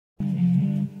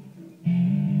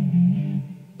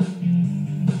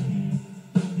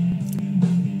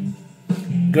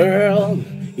Girl,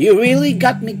 you really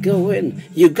got me going.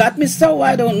 You got me so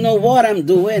I don't know what I'm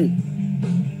doing.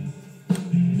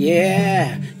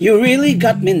 Yeah, you really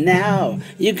got me now.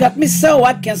 You got me so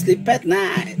I can't sleep at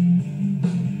night.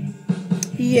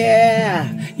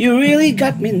 Yeah, you really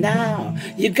got me now.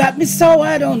 You got me so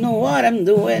I don't know what I'm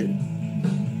doing.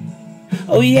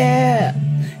 Oh yeah,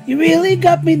 you really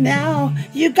got me now.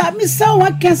 You got me so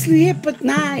I can't sleep at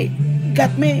night.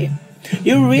 Got me.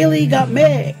 You really got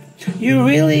me. You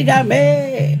really got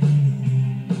me.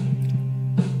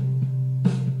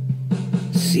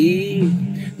 See,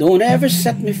 don't ever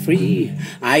set me free.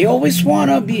 I always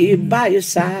wanna be by your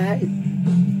side.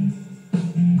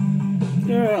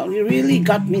 Girl, you really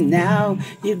got me now.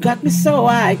 You got me so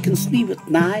I can sleep at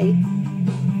night.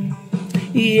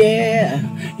 Yeah,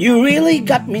 you really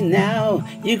got me now.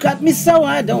 You got me so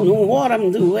I don't know what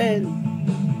I'm doing.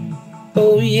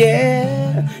 Oh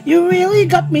yeah, you really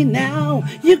got me now.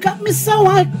 You got me so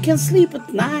I can sleep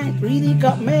at night. Really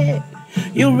got me.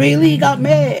 You really got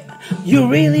me.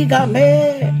 You really got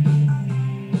me.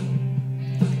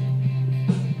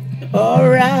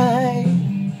 Alright.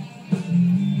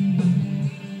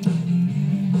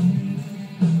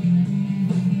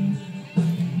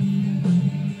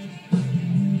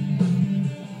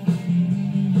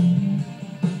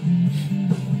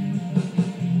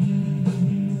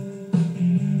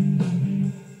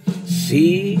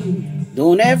 See,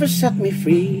 don't ever set me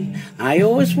free. I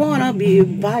always wanna be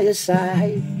by your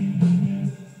side.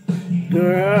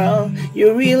 Girl,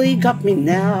 you really got me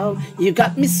now. You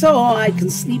got me so I can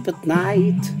sleep at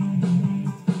night.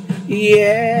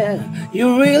 Yeah,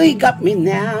 you really got me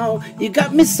now. You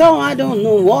got me so I don't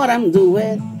know what I'm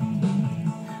doing.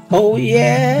 Oh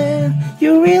yeah,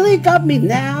 you really got me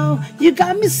now. You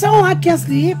got me so I can't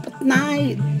sleep at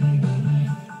night.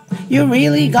 You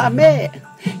really got me.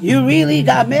 You really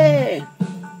got me.